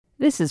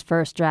This is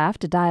First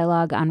Draft, a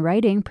dialogue on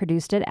writing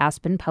produced at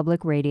Aspen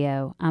Public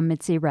Radio. I'm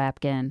Mitzi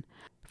Rapkin.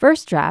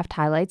 First Draft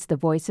highlights the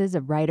voices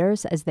of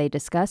writers as they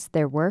discuss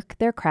their work,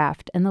 their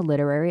craft, and the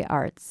literary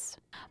arts.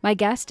 My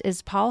guest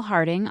is Paul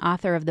Harding,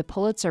 author of the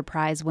Pulitzer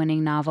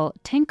Prize-winning novel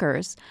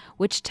Tinkers,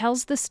 which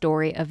tells the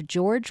story of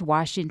George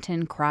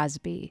Washington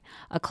Crosby,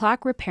 a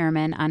clock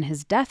repairman on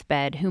his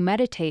deathbed who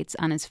meditates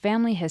on his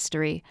family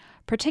history,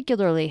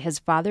 particularly his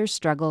father's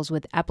struggles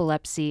with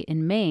epilepsy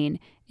in Maine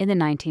in the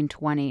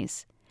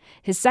 1920s.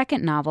 His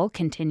second novel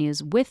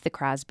continues with the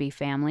Crosby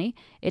family.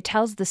 It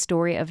tells the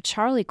story of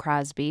Charlie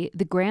Crosby,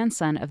 the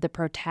grandson of the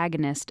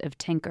protagonist of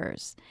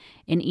Tinkers.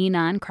 In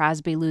Enon,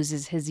 Crosby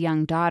loses his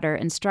young daughter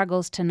and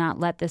struggles to not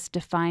let this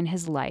define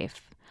his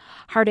life.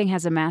 Harding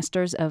has a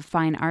Master's of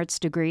Fine Arts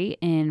degree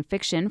in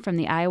fiction from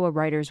the Iowa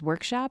Writers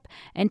Workshop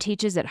and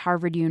teaches at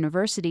Harvard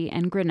University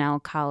and Grinnell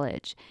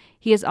College.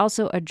 He is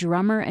also a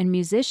drummer and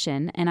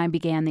musician, and I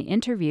began the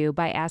interview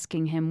by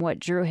asking him what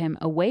drew him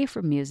away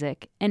from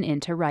music and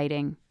into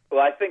writing. Well,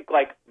 I think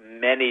like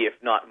many, if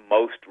not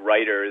most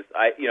writers,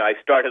 I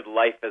started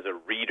life as a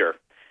reader,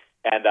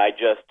 and I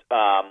just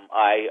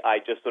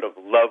sort of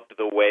loved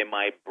the way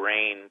my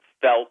brain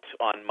felt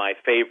on my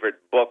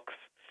favorite books.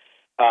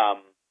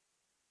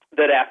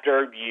 That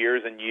after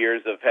years and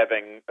years of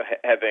having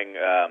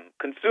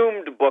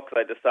consumed books,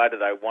 I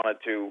decided I wanted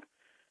to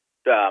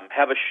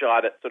have a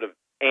shot at sort of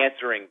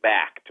answering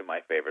back to my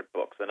favorite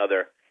books.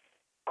 Another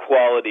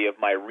quality of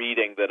my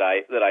reading that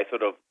I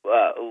sort of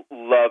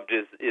loved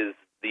is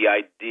the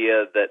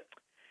idea that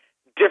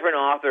different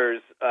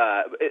authors,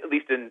 at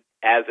least in,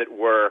 as it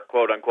were,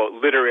 quote-unquote,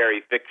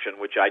 literary fiction,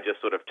 which I just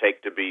sort of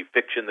take to be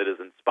fiction that is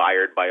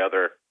inspired by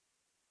other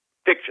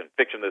fiction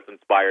that's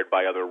inspired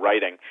by other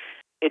writing.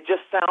 It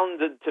just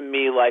sounded to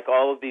me like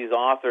all of these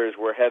authors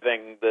were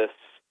having this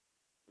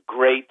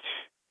great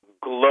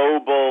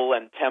global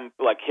and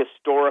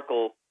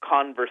historical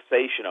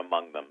conversation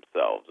among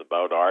themselves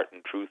about art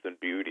and truth and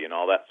beauty and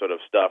all that sort of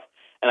stuff.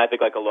 And I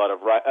think, like a lot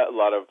of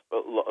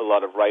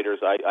writers,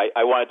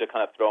 I wanted to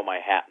kind of throw my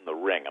hat in the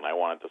ring, and I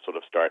wanted to sort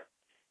of start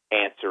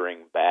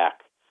answering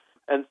back.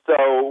 And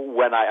so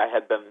when I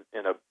had been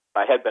in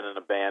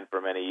a band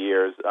for many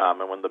years,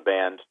 and when the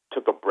band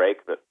took a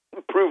break that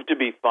proved to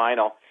be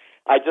final,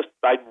 I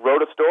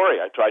wrote a story.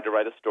 I tried to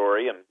write a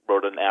story and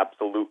wrote an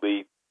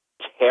absolutely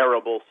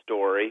terrible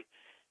story,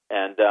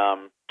 and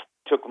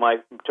took my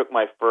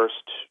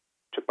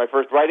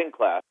first writing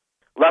class.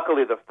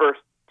 Luckily, the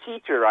first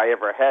teacher I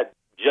ever had,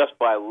 just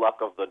by luck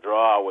of the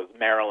draw, was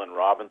Marilyn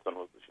Robinson.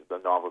 She's the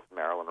novelist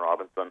Marilyn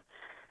Robinson,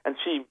 and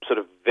she sort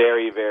of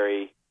very,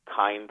 very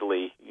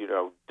kindly,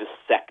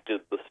 dissected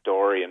the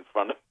story in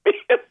front of me,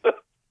 and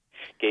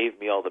gave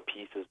me all the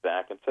pieces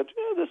back, and said,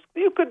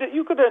 "You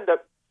could end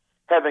up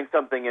having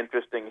something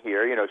interesting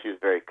here." She was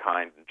very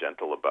kind and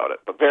gentle about it,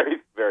 but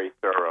very, very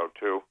thorough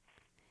too.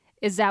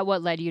 Is that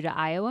what led you to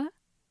Iowa?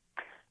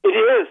 It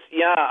is,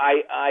 yeah.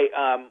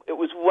 It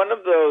was one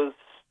of those,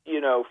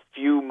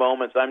 few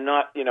moments. I'm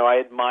not, I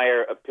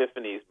admire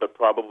epiphanies, but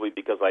probably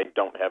because I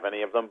don't have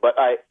any of them,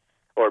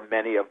 or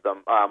many of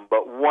them.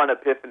 But one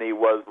epiphany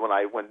was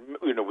when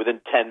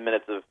within 10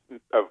 minutes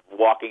of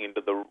walking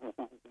into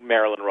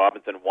Marilyn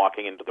Robinson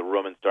walking into the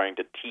room and starting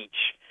to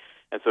teach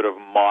and sort of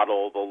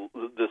model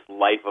this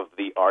life of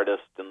the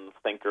artist and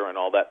thinker and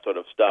all that sort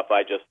of stuff,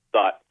 I just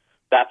thought,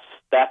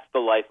 that's the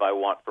life I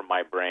want for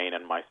my brain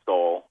and my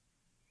soul.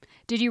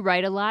 Did you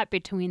write a lot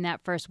between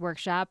that first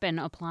workshop and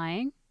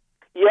applying?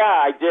 Yeah,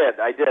 I did,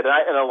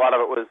 and a lot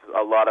of it was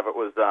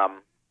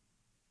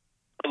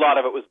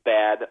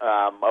bad.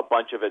 A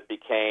bunch of it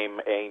became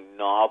a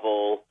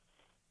novel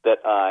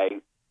that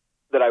I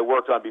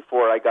worked on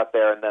before I got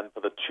there, and then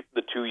for the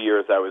 2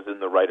 years I was in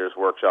the writer's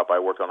workshop, I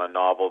worked on a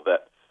novel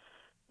that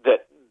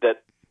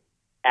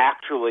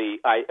actually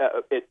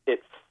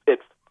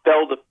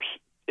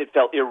it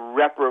fell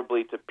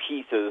irreparably to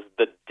pieces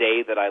the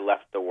day that I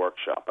left the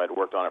workshop. I'd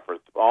worked on it for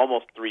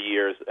almost 3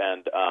 years,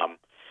 and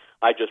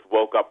I just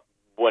woke up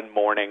one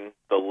morning,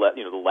 the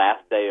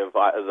last day of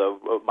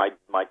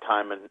my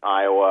time in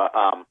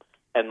Iowa,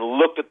 and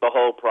looked at the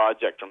whole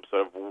project from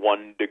sort of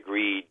 1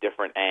 degree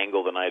different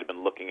angle than I had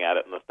been looking at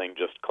it, and the thing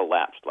just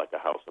collapsed like a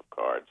house of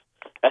cards.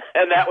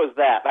 And that was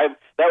that. I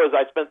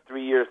spent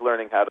 3 years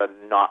learning how to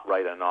not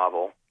write a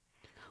novel.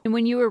 And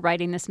when you were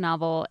writing this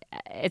novel,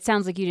 it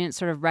sounds like you didn't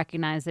sort of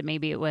recognize that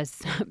maybe it was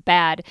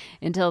bad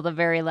until the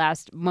very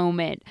last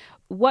moment.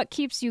 What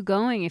keeps you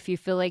going if you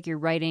feel like your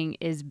writing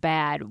is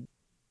bad?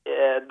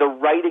 The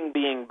writing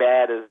being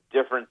bad is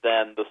different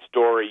than the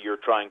story you're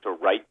trying to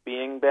write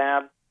being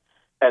bad.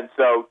 And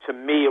so to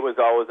me, it was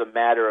always a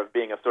matter of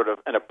being a sort of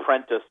an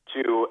apprentice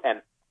to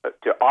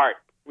art,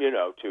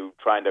 to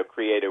trying to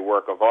create a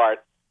work of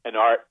art, and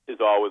art is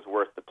always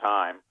worth the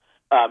time.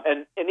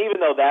 And even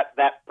though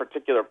that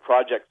particular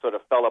project sort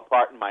of fell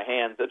apart in my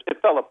hands,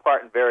 it fell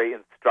apart in very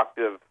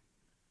instructive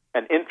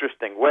and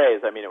interesting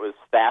ways. I mean, it was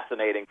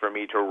fascinating for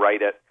me to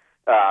write it.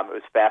 It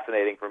was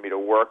fascinating for me to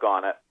work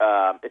on it.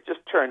 It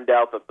just turned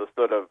out that the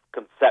sort of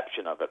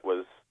conception of it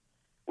was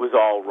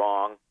all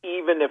wrong.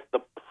 Even if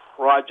the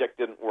project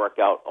didn't work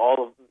out,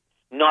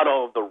 not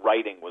all of the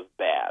writing was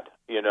bad.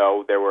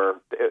 There were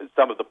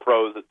some of the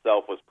prose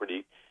itself was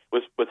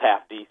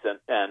half decent,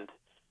 and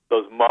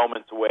those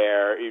moments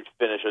where you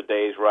finish a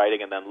day's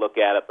writing and then look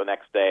at it the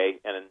next day,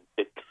 and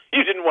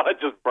you didn't want to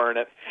just burn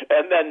it,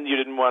 and then you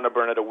didn't want to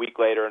burn it a week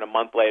later and a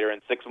month later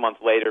and 6 months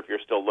later if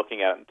you're still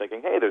looking at it and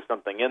thinking, hey, there's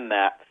something in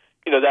that.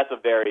 That's a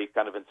very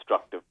kind of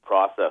instructive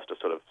process to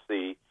sort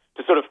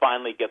of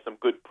finally get some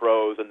good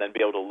prose and then be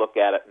able to look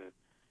at it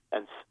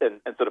and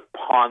sort of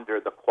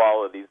ponder the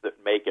qualities that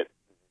make it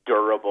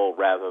durable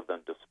rather than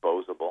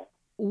disposable.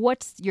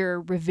 What's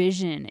your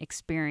revision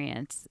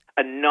experience?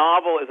 A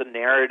novel is a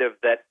narrative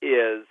that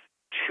is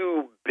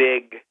too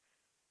big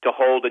to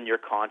hold in your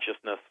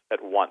consciousness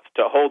at once,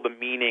 to hold the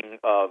meaning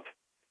of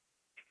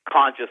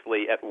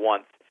consciously at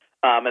once.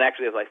 And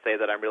actually, as I say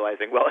that, I'm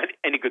realizing, well,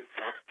 any good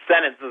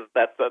sentences,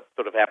 that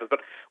sort of happens.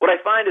 But what I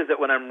find is that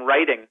when I'm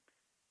writing,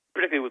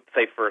 particularly with,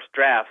 say, first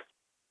drafts,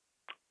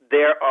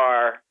 there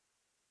are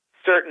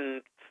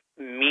certain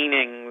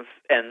meanings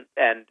and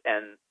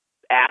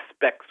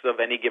aspects of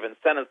any given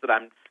sentence that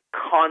I'm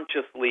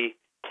consciously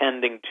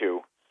tending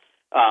to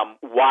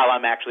while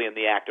I'm actually in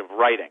the act of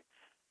writing.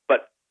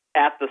 But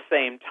at the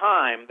same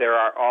time, there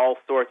are all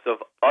sorts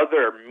of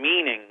other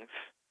meanings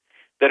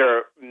that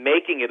are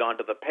making it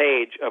onto the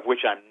page of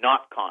which I'm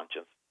not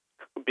conscious.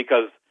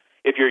 Because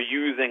if you're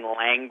using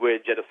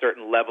language at a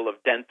certain level of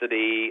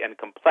density and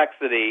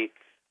complexity,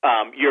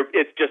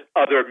 it's just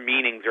other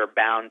meanings are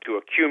bound to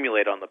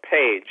accumulate on the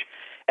page.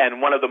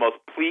 And one of the most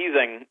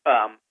pleasing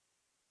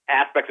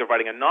aspects of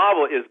writing a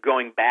novel is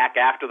going back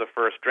after the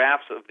first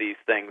drafts of these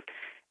things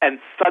and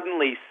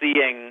suddenly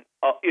seeing,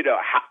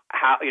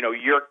 how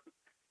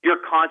your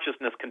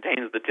consciousness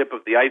contains the tip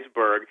of the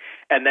iceberg,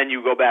 and then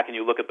you go back and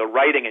you look at the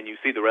writing and you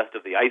see the rest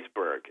of the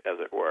iceberg, as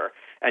it were,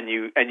 and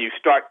you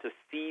start to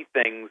see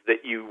things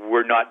that you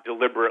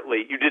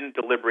didn't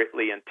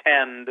deliberately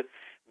intend,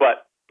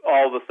 but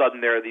all of a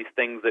sudden there are these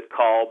things that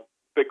call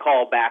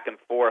back and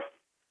forth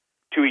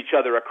to each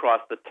other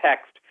across the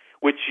text,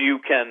 which you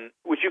can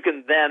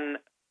then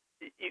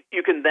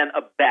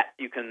abet,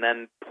 you can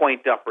then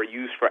point up or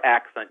use for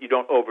accent. You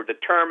don't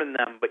overdetermine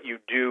them, but you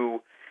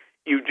do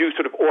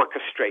sort of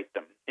orchestrate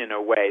them in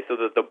a way so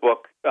that the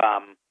book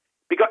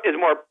is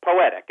more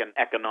poetic and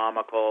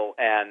economical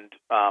and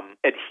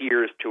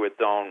adheres to its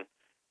own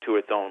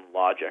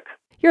logic.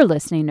 You're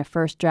listening to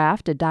First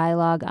Draft, a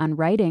dialogue on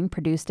writing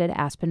produced at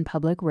Aspen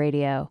Public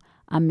Radio.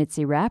 I'm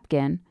Mitzi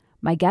Rapkin.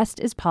 My guest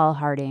is Paul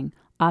Harding,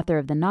 author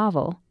of the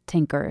novel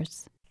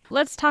Tinkers.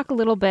 Let's talk a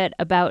little bit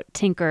about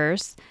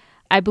Tinkers.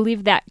 I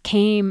believe that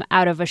came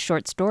out of a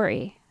short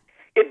story.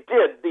 It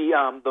did.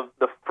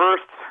 The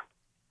first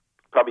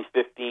probably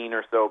 15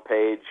 or so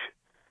page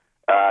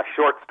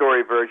short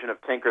story version of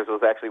Tinkers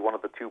was actually one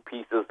of the two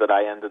pieces that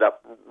I ended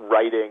up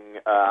writing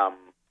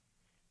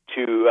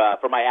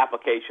for my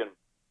application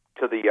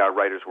to the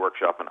Writers'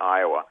 Workshop in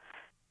Iowa.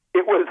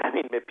 It was,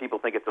 people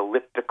think it's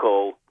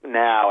elliptical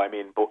now.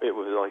 It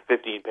was only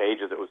 15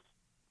 pages. It was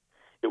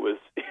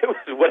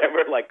whatever,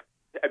 it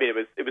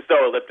was so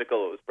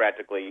elliptical it was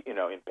practically,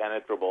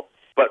 impenetrable.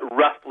 But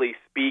roughly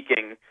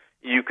speaking,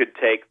 you could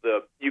take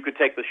the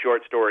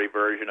short story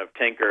version of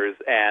Tinkers,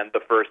 and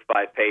the first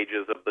 5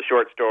 pages of the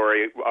short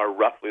story are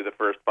roughly the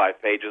first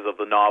 5 pages of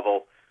the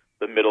novel.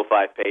 The middle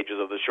 5 pages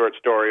of the short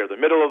story are the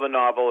middle of the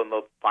novel, and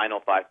the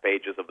final 5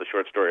 pages of the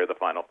short story are the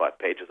final 5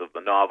 pages of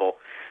the novel.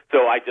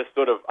 So I just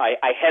sort of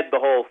I had the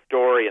whole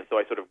story, and so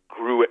I sort of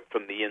grew it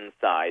from the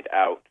inside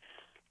out.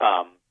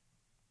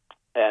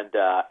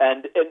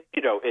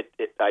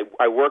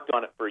 I worked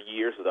on it for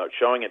years without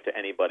showing it to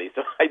anybody.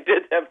 So I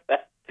did have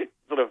that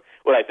sort of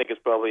what I think is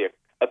probably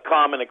a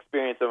common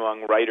experience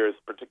among writers,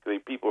 particularly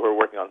people who are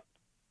working on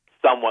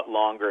somewhat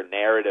longer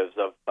narratives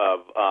of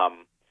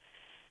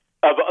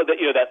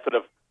that sort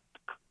of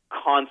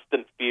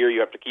constant fear you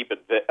have to keep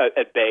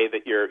at bay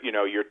that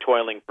you're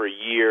toiling for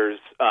years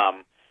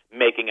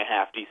making a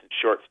half decent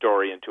short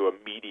story into a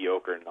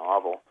mediocre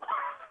novel.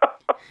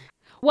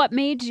 What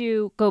made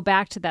you go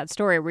back to that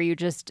story? Were you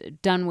just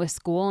done with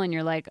school and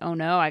you're like, oh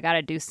no, I got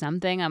to do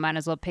something. I might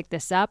as well pick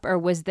this up. Or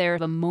was there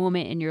a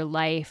moment in your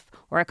life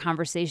or a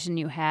conversation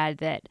you had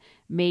that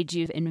made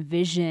you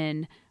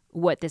envision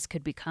what this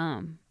could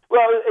become?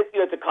 Well,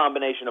 it's a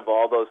combination of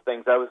all those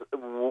things.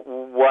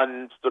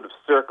 One sort of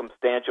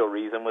circumstantial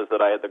reason was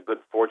that I had the good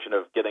fortune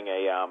of getting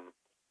a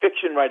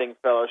fiction writing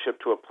fellowship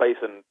to a place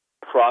in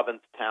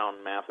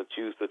Provincetown,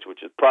 Massachusetts,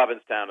 which is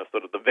Provincetown is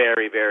sort of the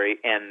very,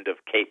 very end of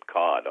Cape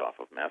Cod off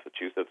of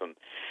Massachusetts, and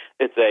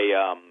it's a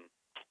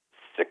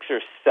 6 or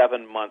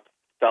 7 month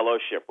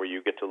fellowship where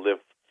you get to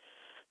live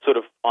sort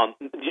of on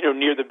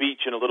near the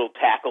beach in a little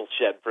tackle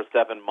shed for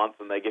 7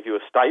 months, and they give you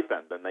a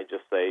stipend, and they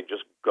just say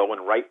just go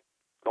and write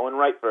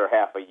for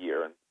half a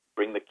year and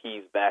bring the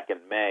keys back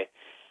in May.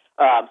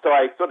 So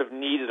I sort of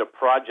needed a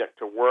project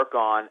to work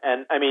on,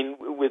 and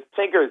with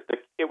Tinkers,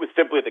 it was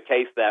simply the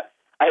case that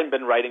I hadn't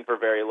been writing for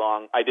very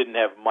long. I didn't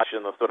have much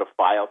in the sort of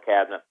file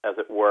cabinet, as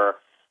it were,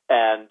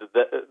 and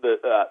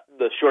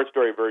the short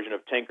story version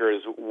of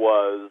Tinkers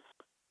was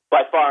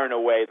by far and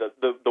away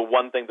the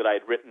one thing that I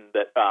had written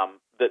that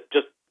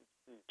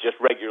just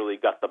regularly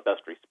got the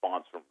best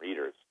response from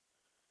readers.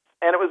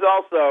 And it was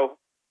also,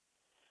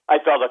 I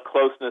felt a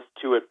closeness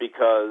to it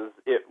because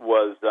it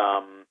was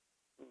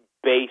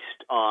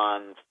based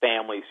on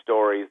family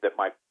stories that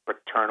my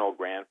paternal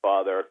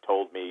grandfather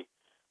told me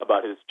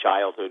about his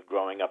childhood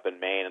growing up in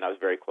Maine, and I was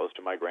very close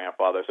to my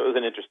grandfather. So it was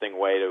an interesting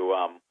way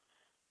to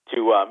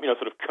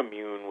sort of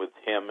commune with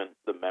him and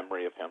the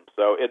memory of him.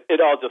 So it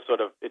all just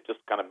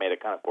kind of made a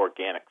kind of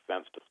organic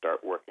sense to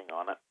start working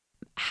on it.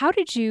 How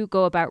did you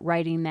go about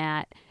writing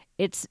that?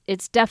 It's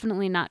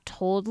definitely not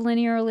told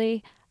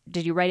linearly.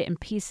 Did you write it in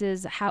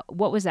pieces?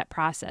 What was that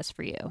process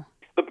for you?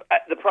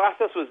 The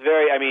process was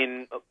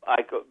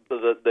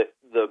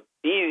the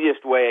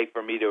easiest way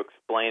for me to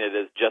explain it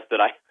is just that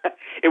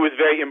it was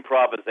very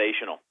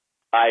improvisational.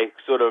 I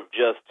sort of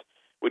just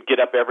would get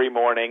up every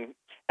morning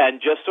and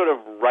just sort of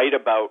write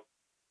about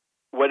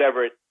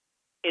whatever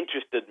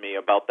interested me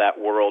about that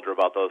world or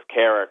about those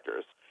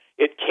characters.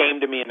 It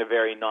came to me in a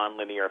very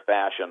nonlinear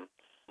fashion.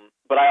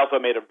 But I also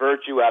made a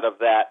virtue out of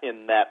that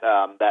in that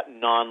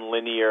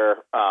nonlinear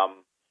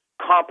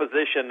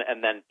composition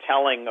and then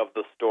telling of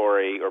the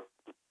story or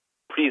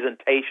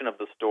presentation of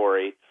the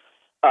story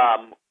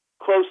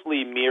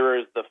closely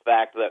mirrors the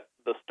fact that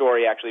the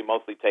story actually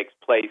mostly takes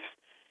place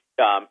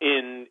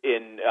in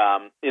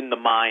the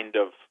mind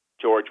of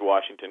George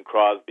Washington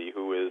Crosby,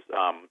 who is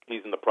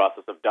he's in the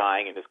process of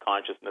dying and his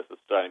consciousness is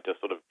starting to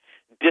sort of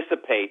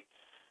dissipate.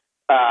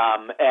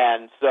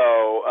 And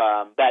so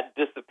that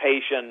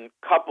dissipation,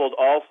 coupled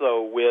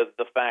also with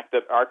the fact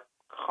that our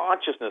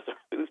consciousness,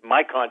 at least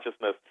my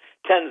consciousness,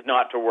 tends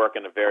not to work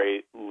in a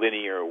very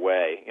linear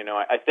way. You know,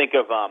 I think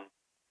of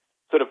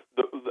sort of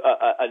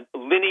a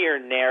linear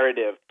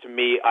narrative. To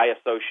me, I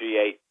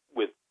associate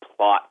with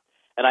plot,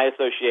 and I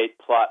associate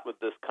plot with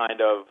this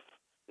kind of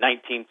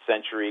 19th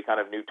century kind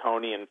of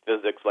Newtonian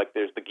physics, like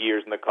there's the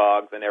gears and the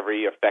cogs, and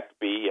every effect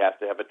B has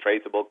to have a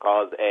traceable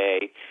cause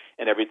A,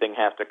 and everything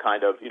has to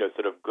kind of,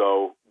 sort of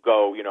go,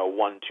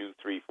 1, 2,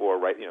 3, 4,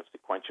 right,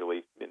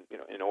 sequentially,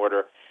 in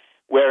order.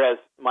 Whereas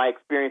my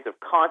experience of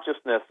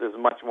consciousness is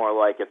much more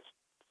like it's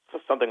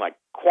something like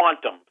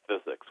quantum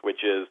physics,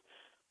 which is,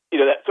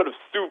 that sort of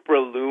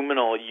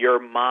supraluminal, your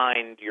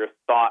mind, your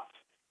thoughts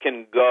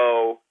can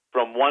go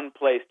from one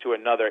place to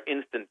another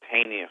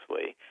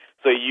instantaneously.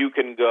 So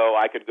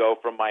I could go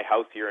from my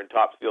house here in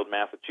Topsfield,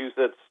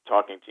 Massachusetts,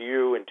 talking to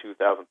you in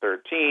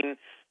 2013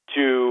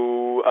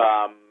 to,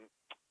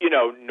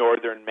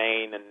 northern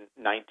Maine in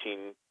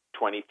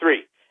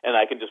 1923. And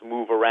I can just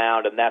move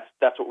around, and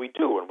that's what we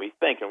do when we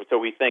think. And so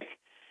we think.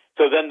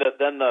 So then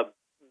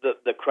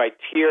the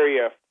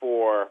criteria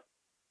for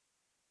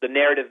the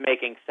narrative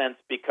making sense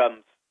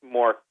becomes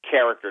more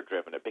character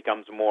driven. It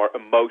becomes more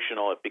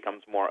emotional. It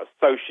becomes more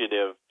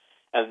associative,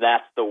 and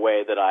that's the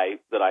way that I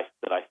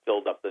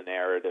filled up the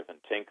narrative in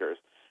Tinkers.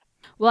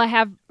 Well, I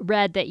have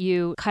read that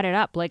you cut it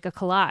up like a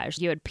collage.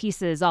 You had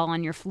pieces all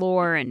on your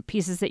floor and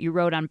pieces that you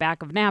wrote on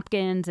back of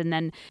napkins, and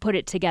then put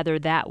it together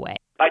that way.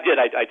 I did.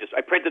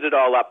 I printed it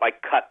all up. I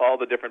cut all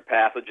the different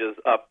passages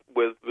up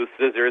with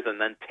scissors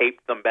and then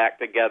taped them back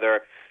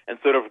together and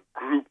sort of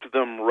grouped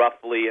them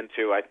roughly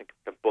into, I think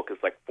the book is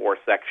like 4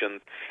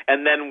 sections.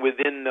 And then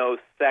within those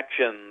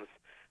sections,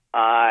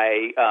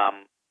 I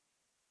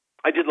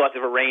did lots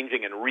of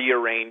arranging and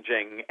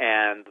rearranging,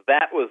 and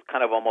that was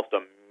kind of almost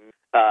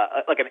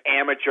like an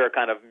amateur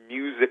kind of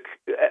music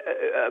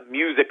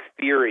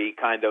theory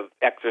kind of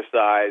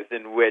exercise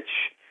in which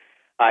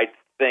I'd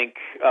think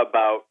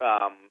about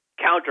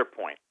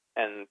counterpoint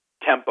and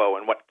tempo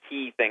and what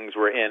key things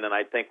were in, and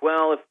I'd think,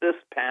 well, if this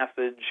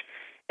passage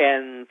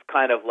ends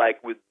kind of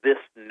like with this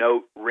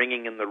note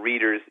ringing in the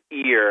reader's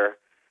ear,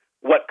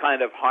 what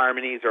kind of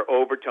harmonies or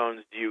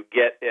overtones do you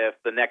get if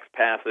the next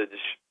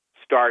passage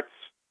starts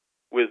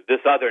with this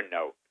other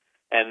note?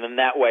 And then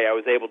that way I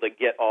was able to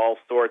get all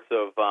sorts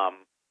of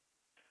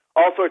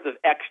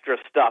extra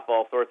stuff,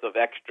 all sorts of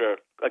extra,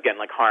 again,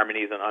 like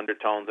harmonies and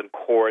undertones and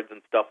chords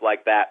and stuff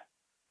like that,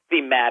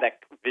 thematic,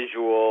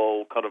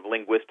 visual, kind of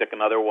linguistic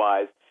and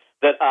otherwise,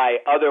 that I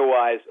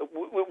otherwise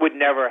would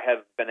never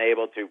have been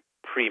able to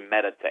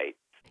premeditate.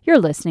 You're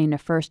listening to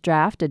First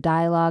Draft, a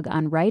dialogue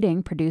on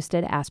writing produced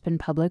at Aspen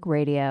Public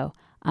Radio.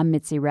 I'm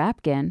Mitzi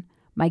Rapkin.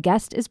 My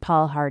guest is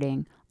Paul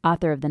Harding,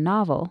 author of the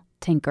novel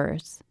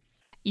Tinkers.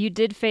 You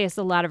did face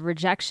a lot of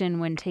rejection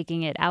when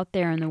taking it out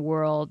there in the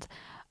world.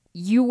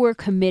 You were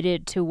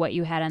committed to what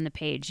you had on the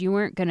page. You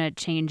weren't going to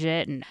change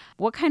it. And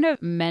what kind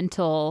of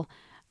mental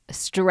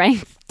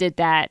strength did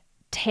that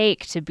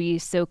take to be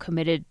so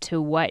committed to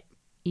what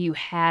you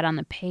had on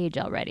the page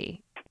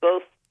already?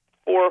 Those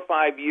 4 or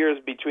 5 years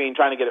between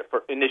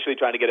initially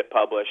trying to get it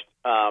published,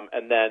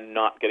 and then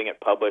not getting it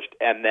published,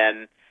 and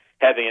then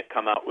having it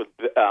come out with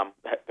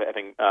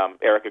having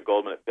Erica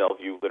Goldman at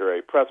Bellevue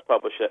Literary Press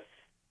publish it,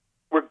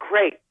 were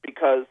great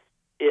because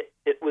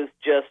it was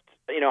just,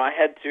 I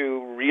had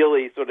to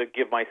really sort of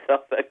give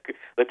myself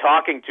the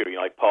talking to,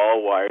 like,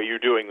 Paul, why are you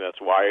doing this?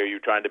 Why are you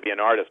trying to be an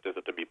artist? Is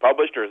it to be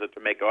published or is it to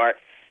make art?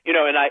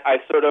 And I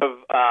sort of,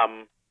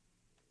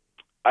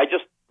 I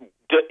just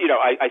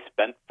I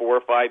spent 4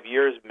 or 5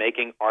 years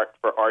making art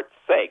for art's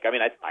sake. I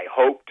mean, I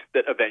hoped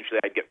that eventually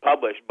I'd get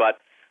published, but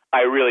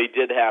I really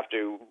did have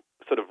to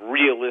sort of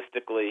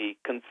realistically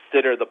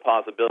consider the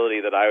possibility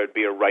that I would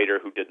be a writer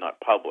who did not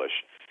publish.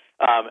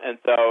 And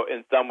so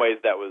in some ways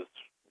that was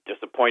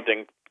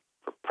disappointing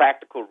for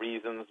practical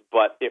reasons,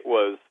 but it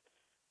was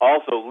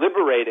also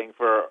liberating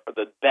for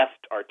the best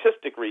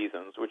artistic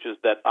reasons, which is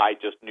that I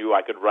just knew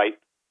I could write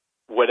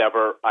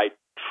whatever I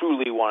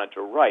truly wanted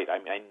to write. I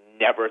mean, I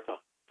never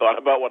thought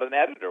about what an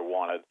editor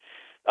wanted.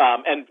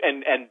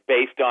 And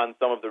based on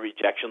some of the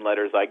rejection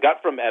letters I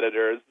got from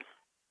editors,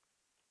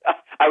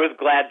 I was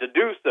glad to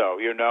do so,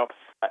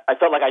 I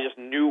felt like I just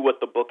knew what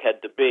the book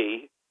had to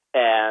be.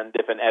 And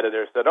if an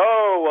editor said,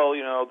 oh, well,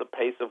 the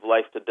pace of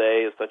life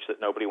today is such that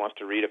nobody wants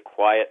to read a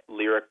quiet,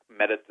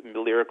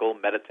 lyrical,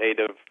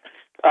 meditative,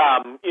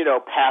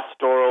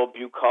 pastoral,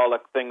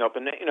 bucolic thing up.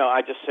 And,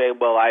 I just say,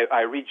 well,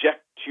 I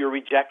reject your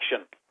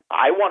rejection.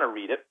 I want to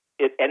read it.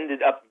 It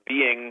ended up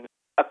being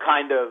a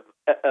kind of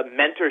a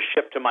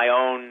mentorship to my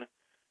own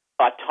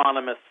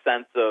autonomous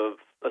sense of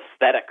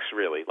aesthetics,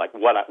 really. Like,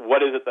 what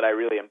is it that I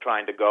really am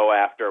trying to go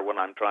after when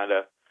I'm trying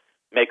to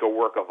make a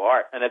work of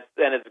art? And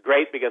it's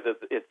great because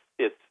it's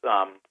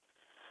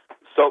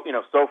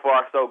so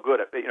far so good.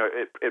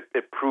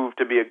 It proved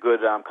to be a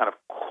good kind of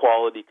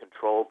quality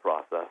control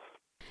process.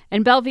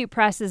 And Bellevue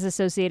Press is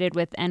associated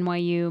with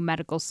NYU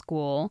Medical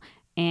School,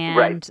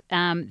 and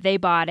right. They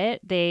bought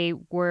it. They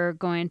were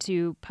going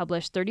to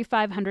publish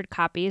 3,500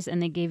 copies,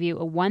 and they gave you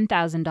a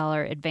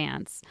 $1,000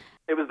 advance.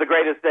 It was the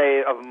greatest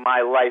day of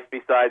my life,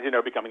 besides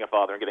becoming a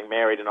father and getting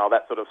married and all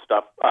that sort of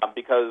stuff,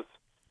 because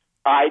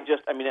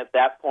at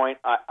that point,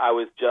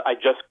 I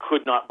just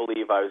could not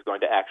believe I was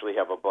going to actually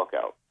have a book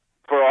out.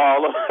 For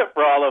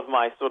all of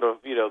my sort of,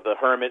 the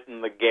hermit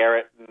and the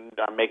garret and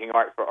making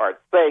art for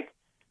art's sake,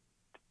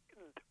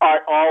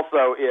 art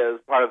also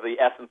is part of the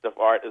essence of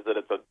art is that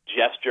it's a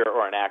gesture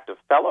or an act of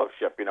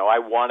fellowship. I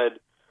wanted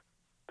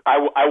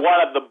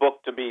the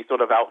book to be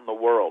sort of out in the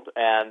world,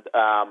 and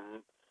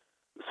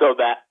so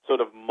that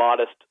sort of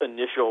modest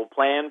initial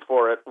plan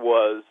for it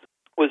was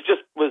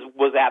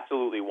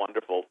absolutely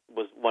wonderful.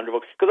 Was wonderful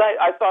because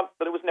I thought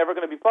that it was never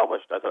going to be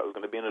published. I thought it was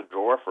going to be in a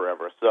drawer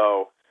forever.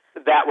 So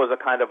that was a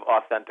kind of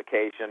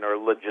authentication or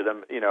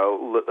legitimate,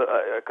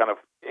 a kind of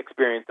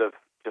experience of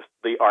just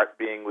the art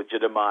being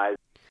legitimized.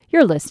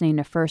 You're listening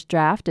to First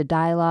Draft, a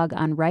dialogue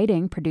on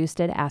writing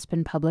produced at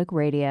Aspen Public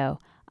Radio.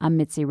 I'm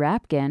Mitzi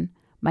Rapkin.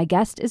 My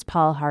guest is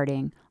Paul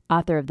Harding,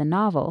 author of the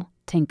novel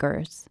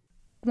Tinkers.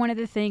 One of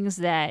the things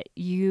that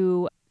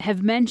you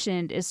have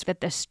mentioned is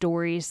that the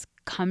stories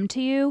come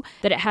to you,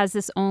 that it has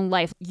this own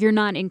life. You're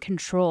not in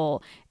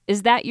control.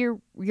 Is that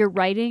your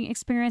writing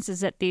experience?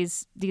 Is that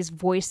these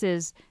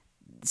voices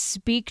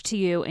speak to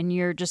you and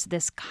you're just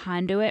this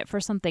conduit for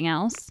something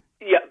else?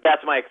 Yeah,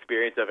 that's my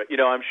experience of it.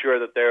 I'm sure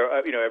that there,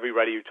 every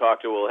writer you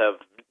talk to will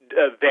have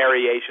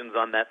variations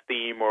on that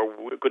theme, or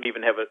could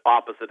even have an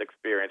opposite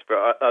experience. For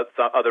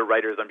some other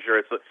writers, I'm sure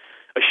it's a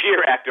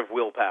sheer act of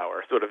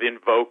willpower, sort of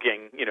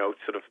invoking,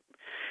 sort of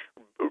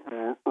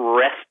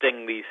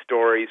wresting these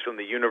stories from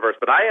the universe.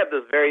 But I have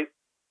this very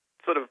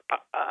sort of,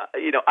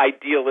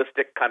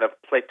 idealistic kind of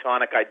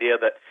Platonic idea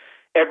that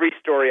every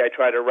story I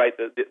try to write,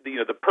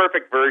 the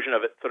perfect version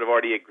of it sort of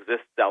already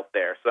exists out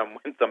there,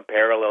 in some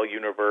parallel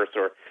universe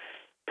or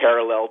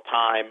parallel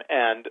time,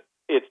 and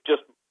it's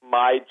just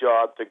my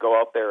job to go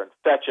out there and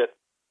fetch it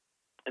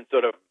and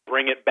sort of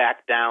bring it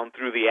back down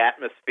through the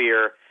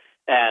atmosphere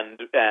and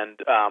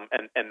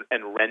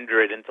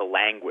render it into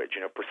language,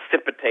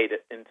 precipitate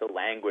it into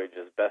language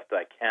as best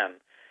I can.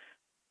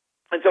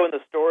 And so in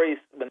the stories,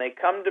 when they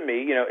come to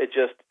me,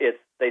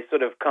 they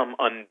sort of come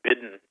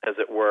unbidden, as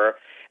it were,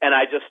 and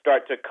I just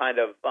start to kind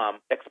of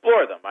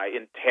explore them. I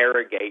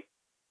interrogate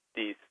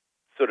these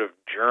sort of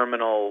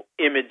germinal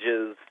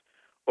images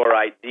or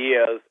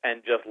ideas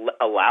and just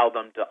allow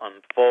them to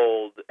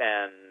unfold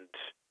and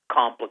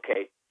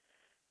complicate.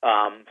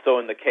 So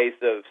in the case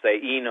of, say,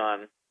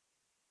 Enon,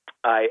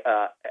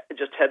 I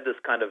just had this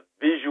kind of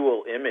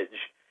visual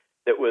image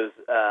that was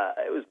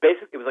it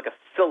was like a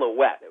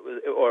silhouette. It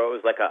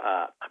was like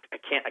I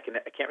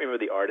can't remember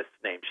the artist's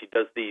name.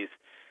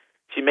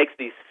 She makes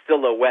these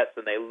silhouettes,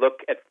 and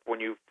when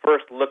you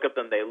first look at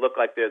them, they look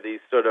like they're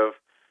these sort of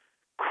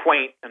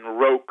quaint and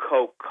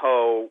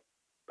rococo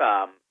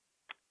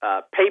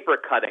paper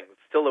cuttings,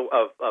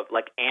 of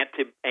like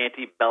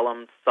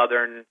antebellum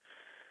Southern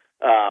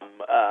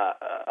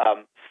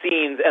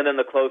scenes, and then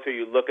the closer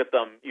you look at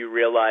them, you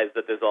realize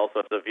that there's all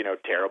sorts of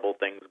terrible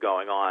things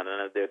going on,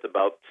 and it's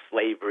about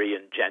slavery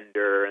and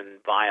gender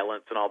and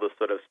violence and all this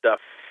sort of stuff.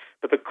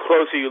 But the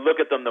closer you look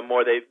at them, the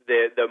more they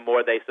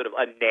sort of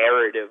a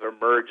narrative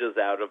emerges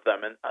out of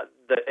them. And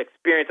the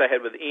experience I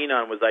had with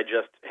Enon was I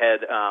just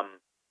had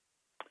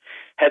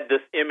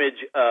this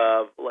image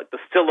of like the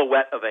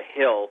silhouette of a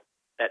hill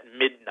at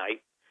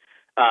midnight,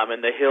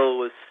 and the hill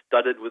was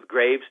studded with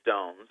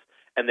gravestones,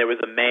 and there was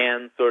a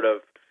man sort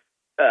of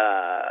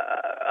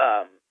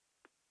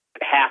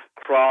half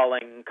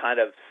crawling, kind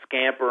of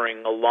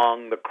scampering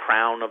along the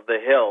crown of the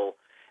hill,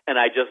 and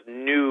I just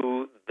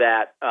knew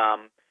that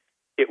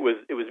it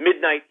was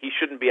midnight. He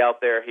shouldn't be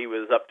out there. He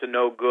was up to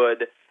no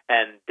good.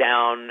 And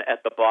down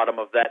at the bottom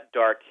of that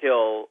dark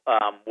hill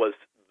was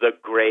the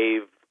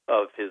grave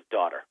of his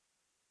daughter.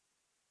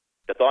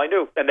 That's all I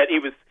knew, and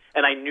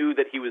I knew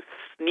that he was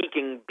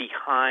sneaking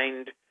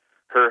behind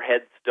her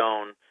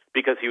headstone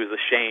because he was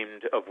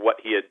ashamed of what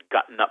he had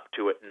gotten up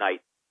to at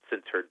night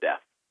since her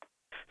death.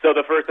 So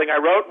the first thing I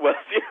wrote was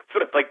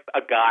sort of like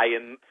a guy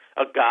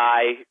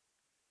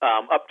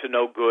up to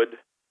no good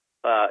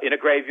in a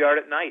graveyard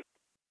at night.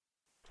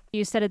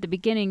 You said at the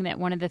beginning that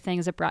one of the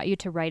things that brought you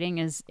to writing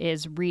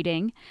is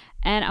reading,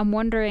 and I'm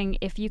wondering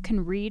if you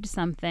can read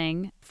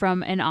something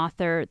from an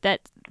author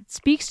that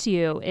speaks to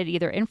you. It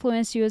either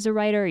influenced you as a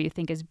writer or you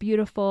think is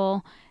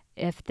beautiful,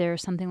 if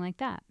there's something like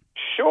that.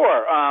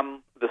 Sure.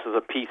 This is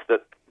a piece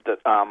that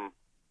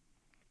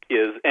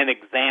is an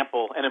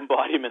example, an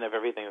embodiment of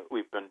everything that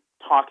we've been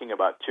talking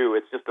about too.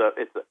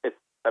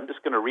 I'm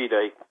just going to read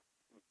a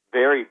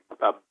very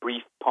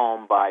brief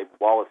poem by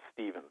Wallace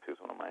Stevens, who's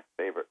one of my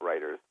favorite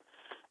writers.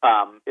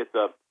 It's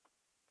a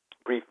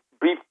brief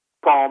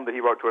poem that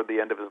he wrote toward the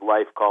end of his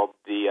life called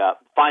The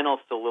Final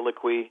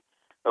Soliloquy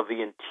of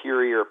the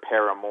Interior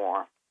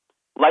Paramour.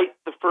 Light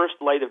the first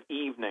light of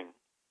evening,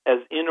 as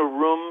in a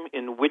room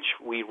in which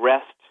we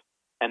rest,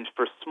 and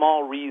for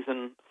small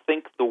reason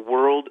think the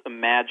world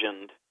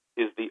imagined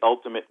is the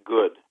ultimate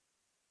good.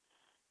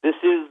 This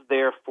is,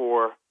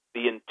 therefore,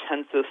 the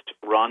intensest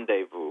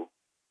rendezvous.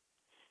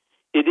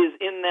 It is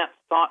in that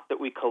thought that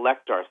we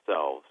collect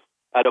ourselves,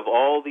 out of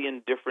all the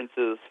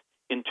indifferences,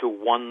 into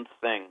one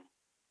thing.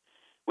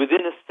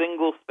 Within a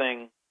single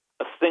thing,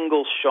 a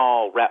single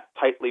shawl wrapped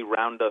tightly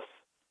round us,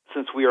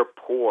 since we are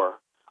poor,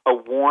 a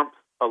warmth,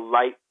 a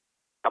light,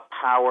 a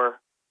power,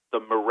 the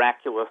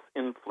miraculous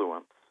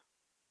influence.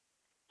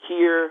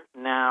 Here,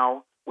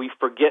 now, we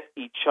forget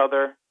each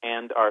other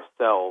and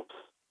ourselves.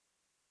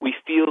 We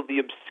feel the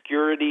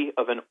obscurity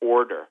of an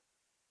order,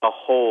 a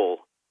whole,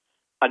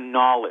 a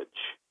knowledge,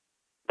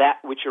 that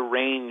which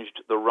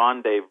arranged the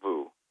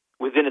rendezvous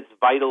within its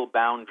vital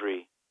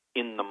boundary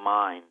in the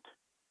mind.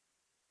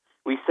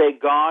 We say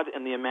God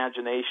and the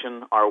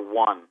imagination are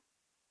one.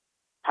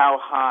 How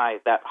high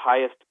that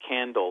highest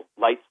candle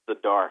lights the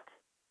dark.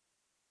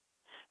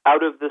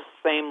 Out of this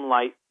same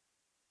light,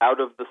 out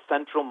of the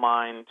central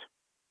mind,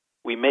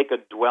 we make a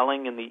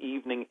dwelling in the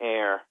evening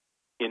air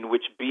in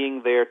which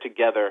being there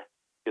together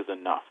is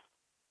enough.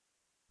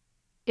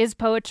 Is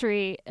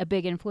poetry a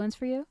big influence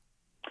for you?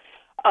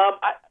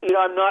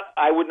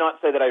 I would not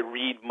say that I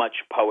read much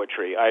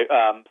poetry.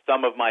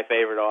 Some of my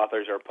favorite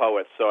authors are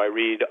poets, so I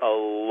read a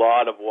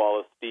lot of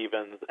Wallace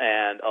Stevens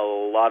and a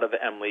lot of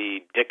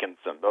Emily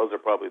Dickinson. Those are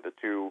probably the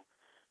two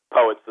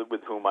poets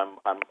with whom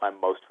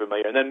I'm most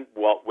familiar. And then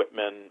Walt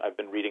Whitman. I've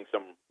been reading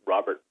some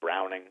Robert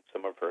Browning,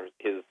 some of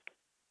his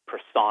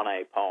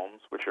personae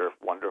poems, which are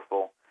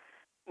wonderful.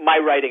 My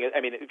writing,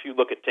 if you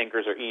look at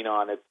Tinkers or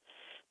Enon, it's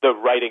the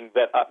writing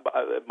that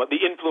the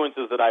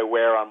influences that I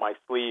wear on my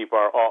sleeve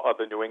are all of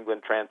the New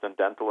England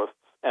transcendentalists,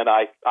 and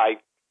I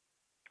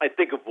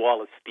think of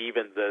Wallace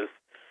Stevens as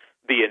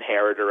the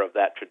inheritor of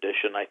that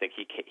tradition. I think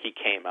he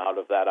came out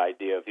of that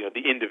idea of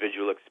the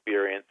individual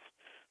experience,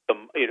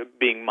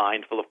 being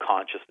mindful of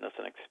consciousness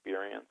and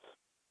experience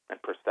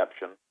and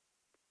perception.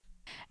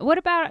 What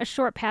about a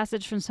short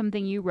passage from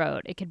something you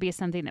wrote? It could be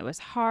something that was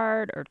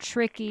hard or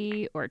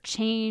tricky or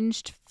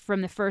changed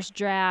from the first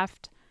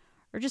draft,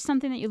 or just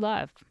something that you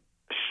love.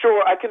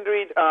 Sure, I can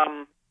read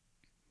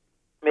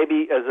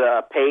maybe as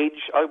a page.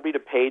 I'll read a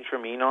page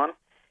from Enon,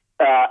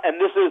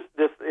 and this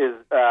is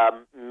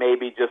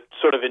maybe just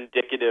sort of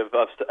indicative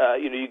of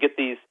you get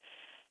these.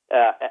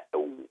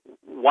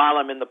 While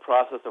I'm in the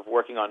process of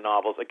working on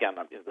novels, again,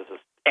 this is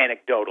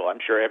anecdotal. I'm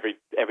sure every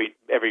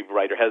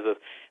writer has this,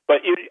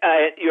 but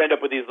you end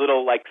up with these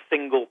little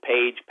single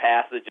page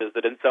passages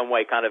that in some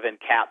way kind of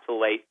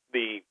encapsulate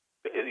the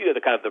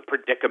kind of the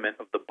predicament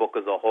of the book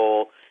as a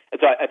whole. And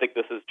so I think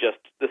this is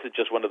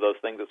just one of those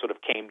things that sort of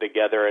came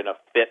together in a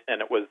fit,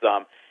 and it was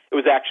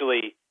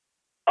actually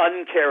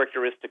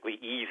uncharacteristically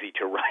easy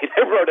to write.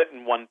 I wrote it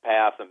in one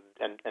pass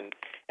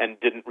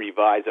and didn't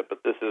revise it,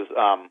 but this is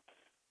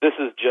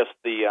just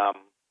the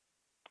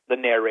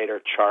narrator,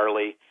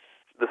 Charlie.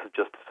 This is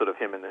just sort of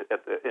him in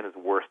his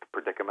worst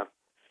predicament.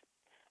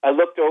 I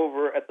looked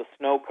over at the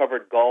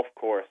snow-covered golf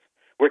course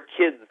where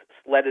kids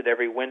sledded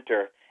every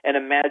winter and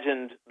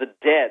imagined the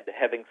dead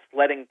having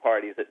sledding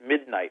parties at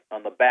midnight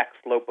on the back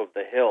slope of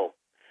the hill,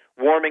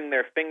 warming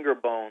their finger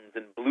bones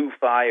in blue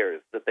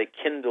fires that they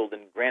kindled in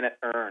granite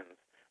urns,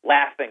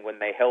 laughing when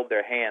they held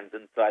their hands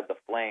inside the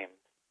flames.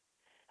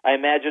 I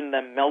imagined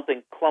them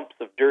melting clumps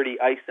of dirty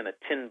ice in a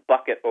tin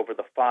bucket over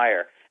the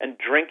fire and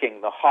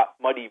drinking the hot,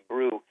 muddy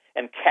brew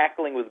and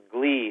cackling with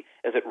glee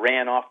as it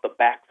ran off the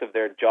backs of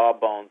their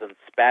jawbones and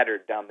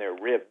spattered down their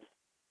ribs.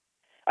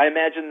 I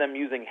imagined them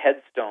using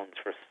headstones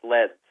for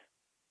sleds.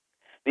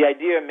 The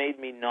idea made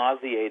me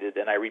nauseated,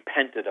 and I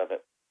repented of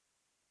it.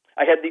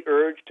 I had the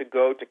urge to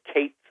go to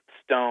Kate's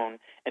stone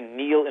and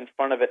kneel in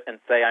front of it and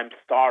say, "I'm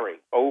sorry,"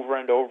 over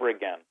and over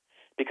again,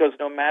 because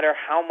no matter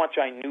how much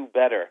I knew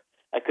better,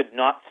 I could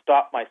not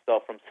stop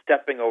myself from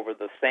stepping over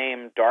the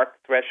same dark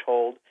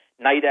threshold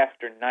night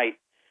after night,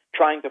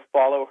 trying to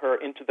follow her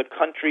into the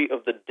country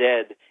of the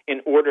dead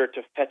in order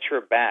to fetch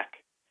her back,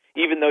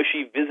 even though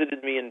she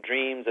visited me in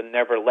dreams and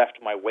never left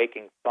my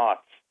waking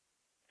thoughts.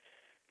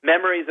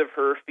 Memories of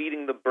her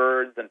feeding the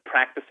birds and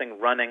practicing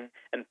running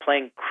and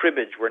playing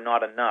cribbage were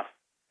not enough.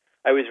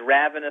 I was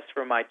ravenous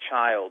for my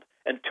child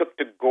and took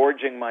to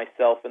gorging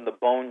myself in the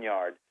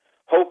boneyard,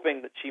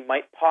 hoping that she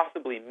might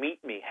possibly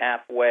meet me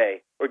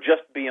halfway or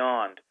just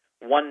beyond,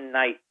 one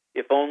night,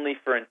 if only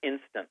for an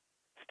instant,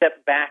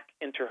 step back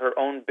into her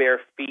own bare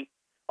feet,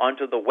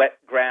 onto the wet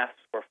grass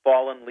or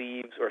fallen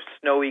leaves or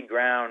snowy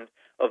ground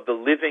of the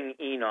living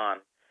Enon,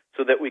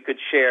 so that we could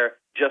share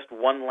just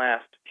one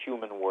last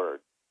human word.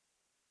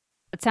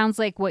 It sounds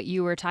like what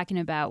you were talking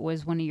about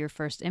was one of your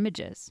first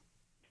images.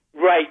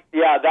 Right.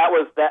 Yeah,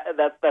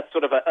 that's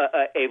sort of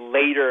a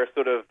later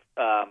sort of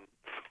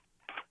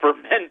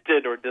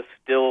fermented or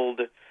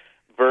distilled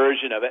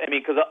version of it. I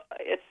mean, because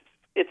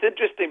it's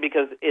interesting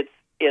because it's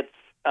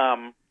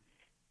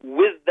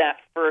with that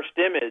first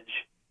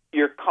image,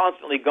 you're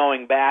constantly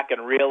going back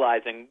and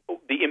realizing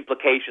the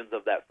implications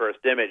of that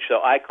first image. So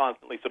I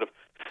constantly sort of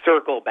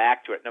circle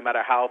back to it, no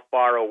matter how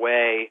far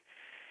away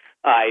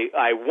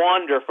I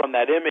wander from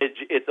that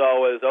image. It's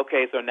always,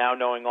 okay, so now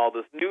knowing all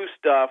this new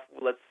stuff,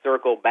 let's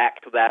circle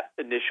back to that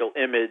initial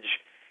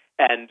image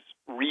and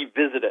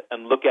revisit it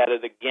and look at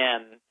it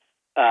again.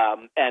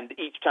 And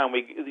each time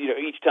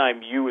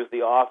you as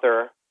the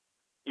author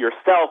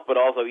yourself, but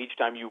also each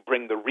time you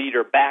bring the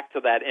reader back to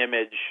that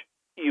image,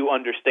 you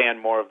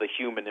understand more of the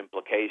human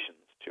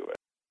implications to it.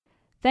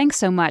 Thanks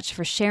so much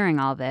for sharing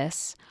all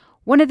this.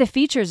 One of the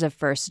features of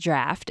First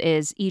Draft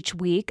is each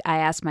week I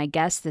ask my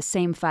guests the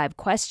same 5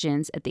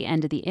 questions at the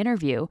end of the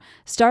interview,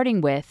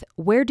 starting with,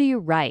 where do you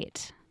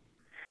write?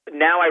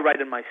 Now I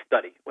write in my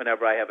study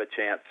whenever I have a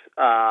chance.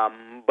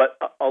 But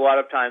a lot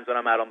of times when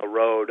I'm out on the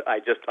road,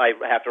 I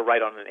have to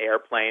write on an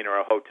airplane or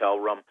a hotel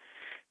room.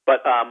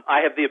 But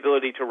I have the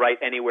ability to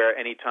write anywhere,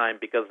 anytime,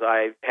 because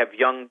I have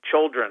young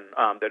children.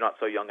 They're not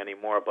so young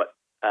anymore, but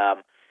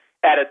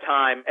at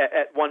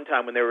one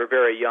time when they were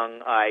very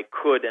young, I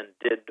could and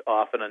did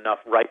often enough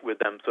write with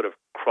them sort of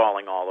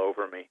crawling all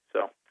over me.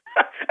 So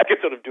I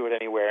could sort of do it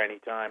anywhere,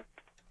 anytime.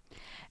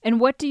 And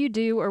what do you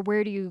do, or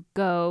where do you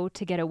go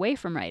to get away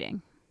from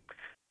writing?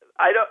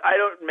 I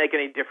don't make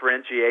any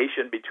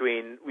differentiation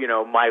between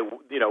my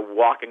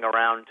walking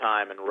around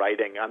time and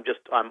writing. I'm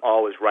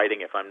always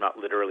writing if I'm not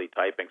literally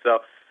typing. So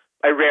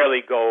I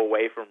rarely go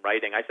away from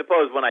writing. I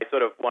suppose when I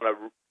sort of want to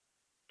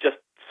just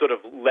sort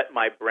of let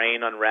my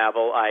brain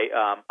unravel,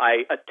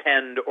 I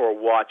attend or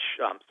watch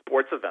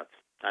sports events.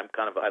 I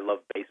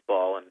love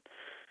baseball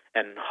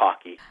and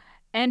hockey.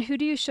 And who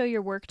do you show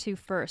your work to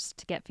first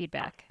to get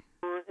feedback?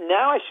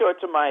 Now I show it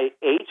to my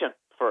agent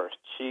first.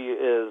 She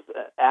is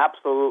an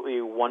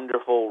absolutely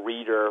wonderful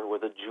reader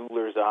with a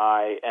jeweler's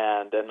eye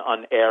and an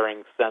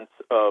unerring sense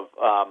of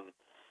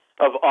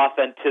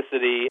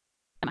authenticity.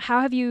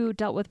 How have you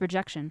dealt with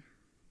rejection?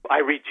 I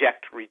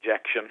reject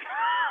rejection.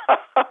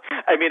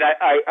 I mean,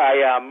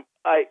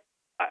 I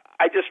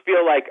just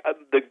feel like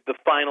the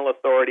final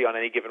authority on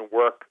any given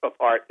work of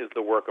art is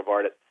the work of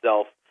art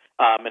itself.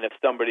 And if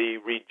somebody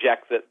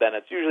rejects it, then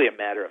it's usually a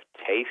matter of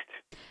taste.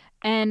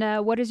 And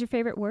what is your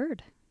favorite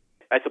word?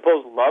 I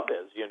suppose love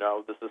is,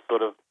 this is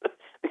sort of the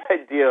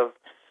idea of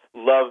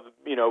love,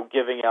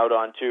 giving out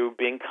onto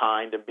being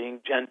kind and being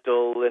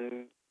gentle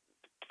and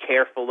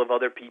careful of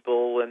other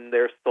people and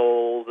their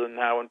souls and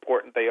how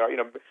important they are.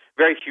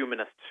 Very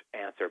humanist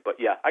answer. But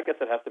yeah, I guess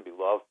it has to be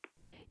love.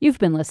 You've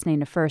been listening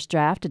to First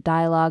Draft, a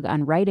dialogue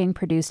on writing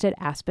produced at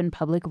Aspen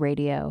Public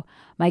Radio.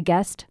 My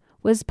guest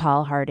was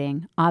Paul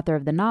Harding, author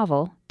of the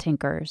novel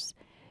Tinkers.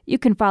 You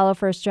can follow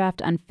First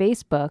Draft on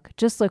Facebook.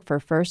 Just look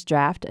for First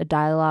Draft, a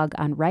dialogue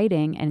on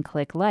writing, and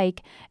click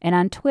like, and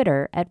on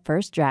Twitter at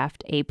First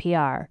Draft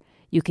APR.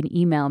 You can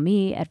email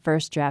me at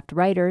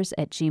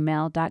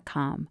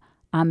firstdraftwriters@gmail.com.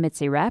 I'm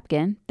Mitzi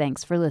Rapkin.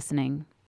 Thanks for listening.